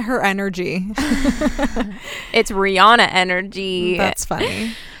 I just meant her energy. It's Rihanna energy. That's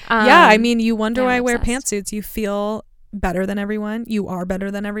funny. Yeah, I mean, you wonder why I wear pantsuits. You feel better than everyone. You are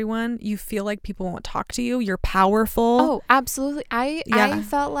better than everyone. You feel like people won't talk to you. You're powerful. Oh, absolutely. I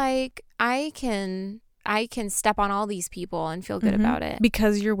felt like I can step on all these people and feel good about it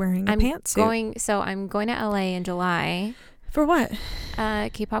because you're wearing a pantsuit. I'm going to LA in July. For what?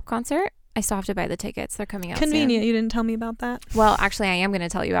 K-pop concert. I still have to buy the tickets. They're coming out Convenient. soon. You didn't tell me about that. Well, actually, I am going to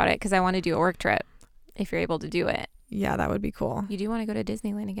tell you about it because I want to do a work trip. If you're able to do it. Yeah, that would be cool. You do want to go to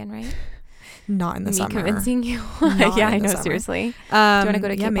Disneyland again, right? Not in the summer. Me convincing you? Yeah, I know. Summer. Seriously. Do you want to go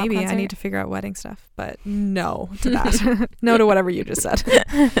to K-pop maybe. concert? I need to figure out wedding stuff, but no to that. No to whatever you just said.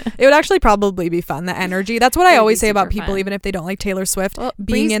 It would actually probably be fun. The energy. That's what I always say about people, even if they don't like Taylor Swift. Well,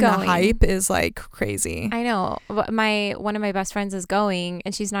 being in the hype is like crazy. I know. One of my best friends is going,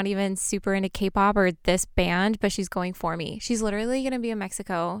 and she's not even super into K-pop or this band, but she's going for me. She's literally going to be in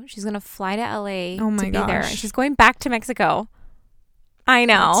Mexico. She's going to fly to LA to be there. And she's going back to Mexico. I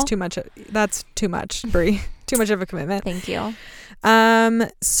know. That's too much, Brie. Too much of a commitment. Thank you.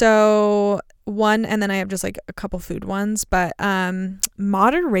 So one, and then I have just like a couple food ones, but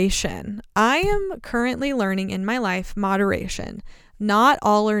moderation. I am currently learning in my life moderation. Not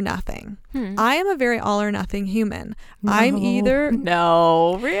all or nothing. I am a very all or nothing human. No.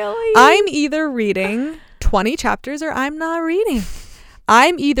 I'm either reading 20 chapters or I'm not reading.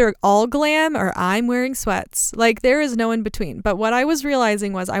 I'm either all glam or I'm wearing sweats. Like, there is no in between. But what I was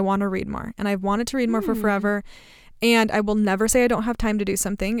realizing was I want to read more, and I've wanted to read more for forever. And I will never say I don't have time to do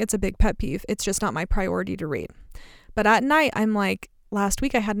something. It's a big pet peeve. It's just not my priority to read. But at night, I'm like, last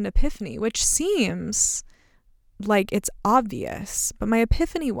week I had an epiphany, which seems like it's obvious. But my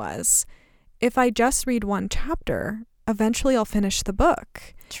epiphany was, if I just read one chapter, eventually I'll finish the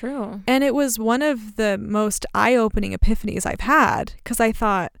book. True. And it was one of the most eye-opening epiphanies I've had, because I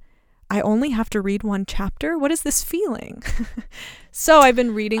thought, I only have to read one chapter? What is this feeling? So I've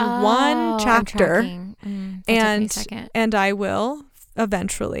been reading one chapter, and I will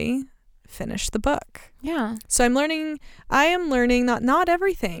eventually finish the book. Yeah. So I am learning that not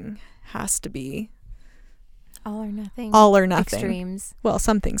everything has to be all or nothing. Extremes. Well,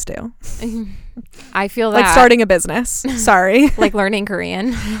 some things do. I feel that. Like starting a business. Sorry. Like learning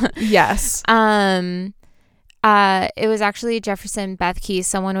Korean. Yes. It was actually Jefferson Bethke.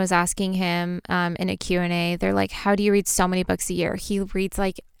 Someone was asking him in a Q&A. They're like, how do you read so many books a year? He reads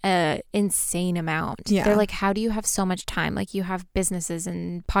like an insane amount. Yeah. They're like, how do you have so much time? Like, you have businesses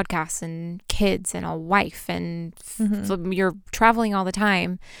and podcasts and kids and a wife and you're traveling all the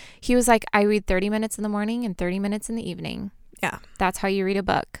time. He was like, I read 30 minutes in the morning and 30 minutes in the evening. Yeah. That's how you read a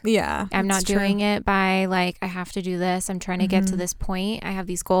book. Yeah. I'm not doing it by like, I have to do this. I'm trying to get to this point. I have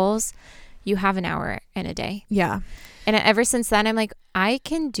these goals. you have an hour in a day. Yeah. And ever since then, I'm like, I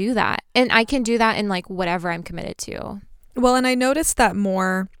can do that. And I can do that in like whatever I'm committed to. Well, and I noticed that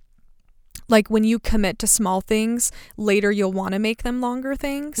more, like when you commit to small things, later you'll want to make them longer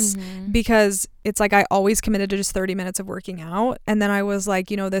things, because it's like I always committed to just 30 minutes of working out. And then I was like,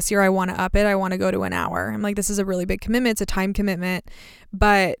 this year I want to up it. I want to go to an hour. I'm like, this is a really big commitment. It's a time commitment.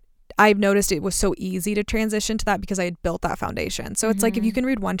 But I've noticed it was so easy to transition to that because I had built that foundation. So it's like if you can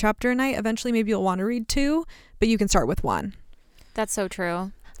read 1 chapter a night, eventually maybe you'll want to read 2, but you can start with 1. That's so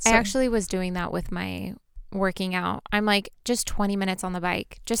true. I actually was doing that with my working out. I'm like, just 20 minutes on the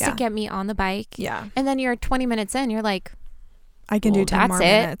bike just to get me on the bike. Yeah. And then you're 20 minutes in, you're like, I can do 10 more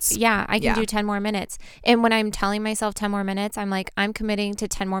minutes. Yeah, I can do 10 more minutes. And when I'm telling myself 10 more minutes, I'm like, I'm committing to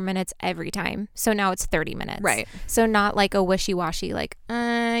 10 more minutes every time. So now it's 30 minutes. Right. So not like a wishy-washy, like,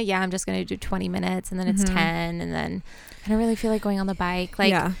 I'm just going to do 20 minutes and then it's 10 and then I don't really feel like going on the bike.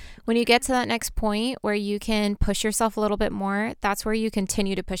 Like when you get to that next point where you can push yourself a little bit more, that's where you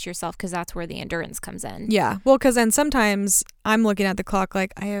continue to push yourself, because that's where the endurance comes in. Yeah. Well, because then sometimes I'm looking at the clock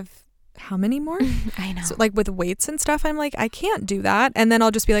like, I have how many more? I know. So like with weights and stuff, I'm like, I can't do that. And then I'll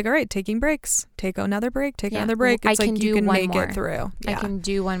just be like, all right, taking breaks. Take another break. Take another break. It's like you can make it through. I can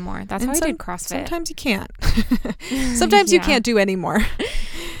do one more. That's how I did CrossFit. Sometimes you can't. Sometimes you can't do any more.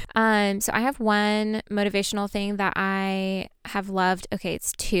 So I have one motivational thing that I have loved. Okay,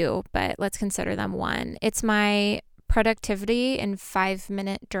 it's 2, but let's consider them 1. It's my productivity in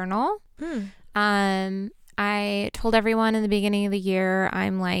 5-minute journal. I told everyone in the beginning of the year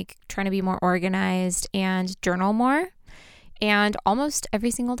I'm like trying to be more organized and journal more. And almost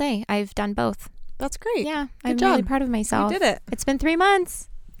every single day I've done both. That's great. Yeah. I'm really proud of myself. You did it. It's been 3 months.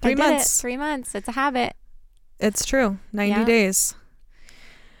 3 months. 3 months. It's a habit. It's true. 90 days.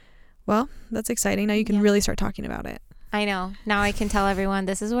 Well, that's exciting. Now you can really start talking about it. I know. Now I can tell everyone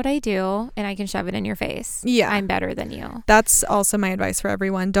this is what I do, and I can shove it in your face. Yeah. I'm better than you. That's also my advice for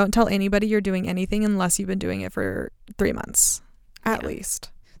everyone. Don't tell anybody you're doing anything unless you've been doing it for 3 months at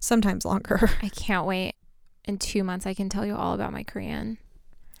least. Sometimes longer. I can't wait. In 2 months, I can tell you all about my Korean.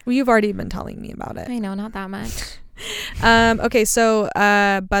 Well, you've already been telling me about it. I know, not that much. Okay, so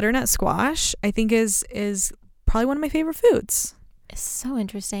butternut squash, I think is probably one of my favorite foods. It's so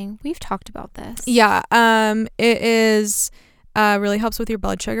interesting. We've talked about this. Yeah. It is really helps with your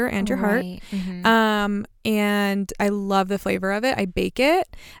blood sugar and your heart. And I love the flavor of it. I bake it.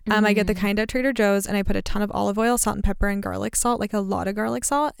 I get the kind at Trader Joe's, and I put a ton of olive oil, salt and pepper, and garlic salt, like a lot of garlic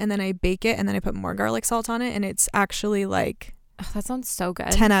salt, and then I bake it, and then I put more garlic salt on it, and it's actually like that sounds so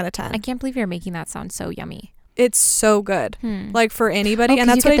good. 10 out of 10. I can't believe you're making that sound so yummy. It's so good. Like for anybody. And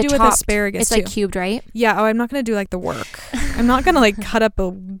that's what I do with asparagus too. It's like cubed, right? Yeah. Oh, I'm not going to do like the work. I'm not going to like cut up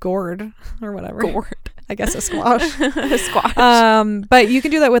a gourd or whatever. I guess a squash. But you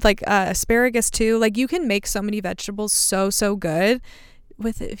can do that with like asparagus too. Like you can make so many vegetables so good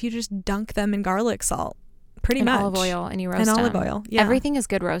with it if you just dunk them in garlic salt. Pretty much. Olive oil, and you roast them. Olive oil. Yeah. Everything is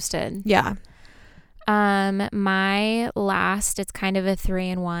good roasted. Yeah. My last, it's kind of a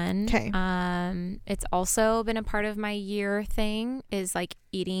 3-in-1. Okay. It's also been a part of my year thing, is like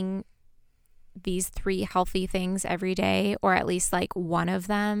eating these 3 healthy things every day, or at least like one of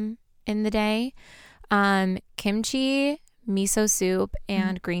them in the day. Kimchi, miso soup,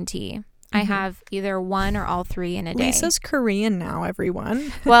 and green tea. I have either one or all 3 in a day. Lisa's Korean now,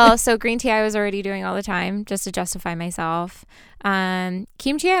 everyone. Well, so green tea I was already doing all the time just to justify myself.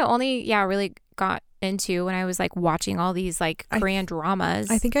 Kimchi I only really got into when I was like watching all these like Korean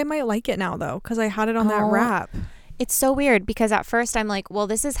dramas. I think I might like it now though, because I had it on that wrap. It's so weird because at first I'm like, well,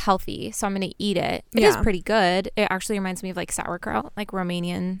 this is healthy, so I'm going to eat it. It is pretty good. It actually reminds me of like sauerkraut, like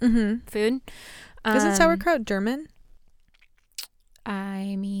Romanian food. Isn't sauerkraut German?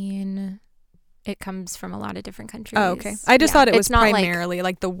 I mean, it comes from a lot of different countries. Oh, okay. I just thought it was primarily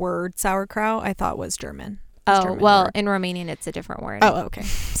like the word sauerkraut I thought was German. Oh, well, in Romanian it's a different word. Oh, okay.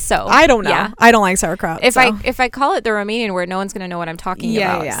 So I don't know. Yeah. I don't like sauerkraut. If I call it the Romanian word, no one's going to know what I'm talking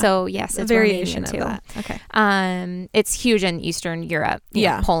about. Yeah. So yes, it's variation Romanian too. Of that. Okay. It's huge in Eastern Europe. You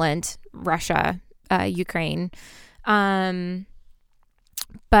know, Poland, Russia, Ukraine.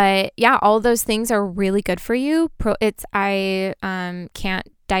 But yeah, all those things are really good for you. I can't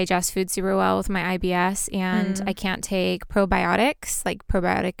digest food super well with my IBS, and I can't take probiotics, like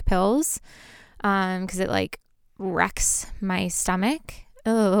probiotic pills, because it like wrecks my stomach.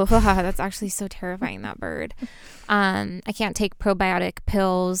 Oh, that's actually so terrifying, that bird. I can't take probiotic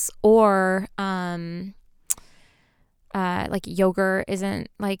pills, or like yogurt isn't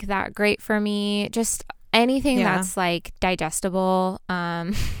like that great for me. Just anything that's like digestible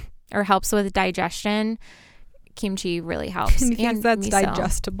or helps with digestion kimchi really helps. Anything that's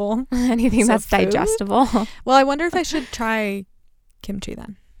digestible. Anything that's digestible. Well, I wonder if I should try kimchi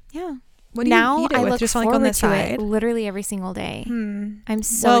then. Yeah. What do you eat it with? Just like on the side? Literally every single day. I'm so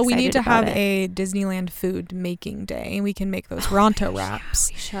excited. Well, we need to have a Disneyland food making day, and we can make those Ronto wraps.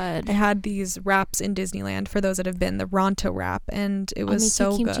 Yeah, we should. I had these wraps in Disneyland for those that have been, the Ronto wrap, and it was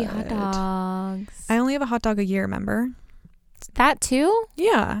so good. Kimchi hot dogs. I only have a hot dog a year, remember? That too?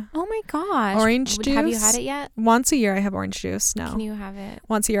 Yeah. Oh my gosh. Orange juice. Have you had it yet? Once a year I have orange juice. No. Can you have it?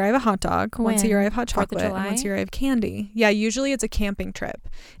 Once a year I have a hot dog. When? Once a year I have hot chocolate. And once a year I have candy. Yeah, usually it's a camping trip.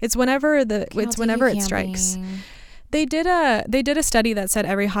 It's whenever it strikes. They did a study that said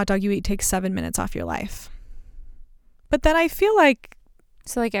every hot dog you eat takes 7 minutes off your life. But then I feel like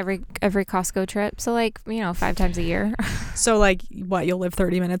every Costco trip. So 5 times a year. So what, you'll live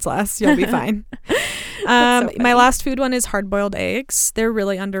 30 minutes less. You'll be fine. So my last food one is hard-boiled eggs. They're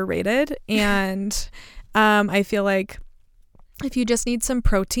really underrated. And I feel like if you just need some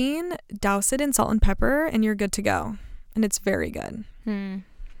protein, douse it in salt and pepper and you're good to go. And it's very good. Yum.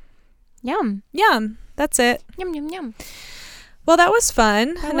 Yum. That's it. Yum, yum, yum. Well, that was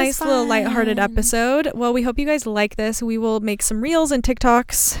fun. A nice little lighthearted episode. Well, we hope you guys like this. We will make some reels and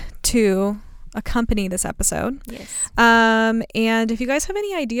TikToks to accompany this episode. Yes. And if you guys have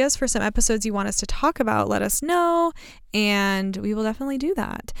any ideas for some episodes you want us to talk about, let us know, and we will definitely do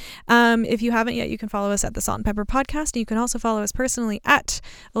that. If you haven't yet, you can follow us at the Salt and Pepper Podcast, and you can also follow us personally at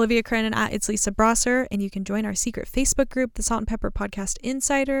Olivia Crin and at It's Lisa Brosser, and you can join our secret Facebook group, the Salt and Pepper Podcast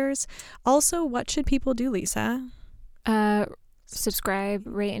Insiders. Also, what should people do, Lisa? Subscribe,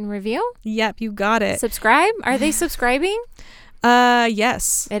 rate, and review. Yep, you got it. Subscribe? Are they subscribing?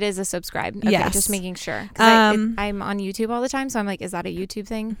 Yes. It is a subscribe. Okay, yes. Just making sure. I'm on YouTube all the time, so I'm like, is that a YouTube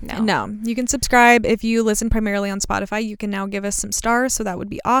thing? No. You can subscribe. If you listen primarily on Spotify, you can now give us some stars, so that would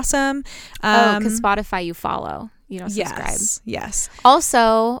be awesome. Because Spotify you follow. You don't subscribe. Yes.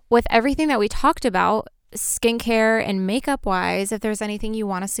 Also, with everything that we talked about, skincare and makeup wise, if there's anything you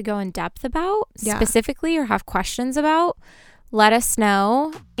want us to go in depth about specifically or have questions about, let us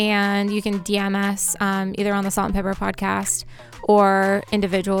know, and you can DM us either on the Salt and Pepper Podcast or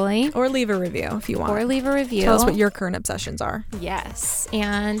individually. Or leave a review if you want. Tell us what your current obsessions are. Yes.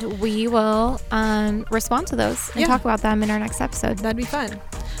 And we will respond to those and talk about them in our next episode. That'd be fun.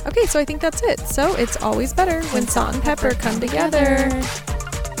 Okay, so I think that's it. So it's always better when salt and pepper come together.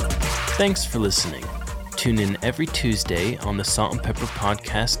 Thanks for listening. Tune in every Tuesday on the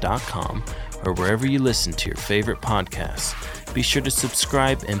saltandpepperpodcast.com or wherever you listen to your favorite podcasts. Be sure to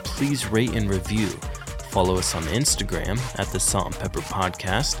subscribe and please rate and review. Follow us on Instagram at the Salt and Pepper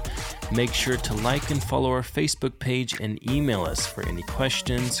Podcast. Make sure to like and follow our Facebook page and email us for any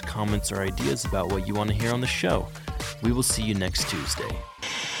questions, comments, or ideas about what you want to hear on the show. We will see you next Tuesday.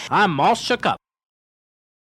 I'm all shook up.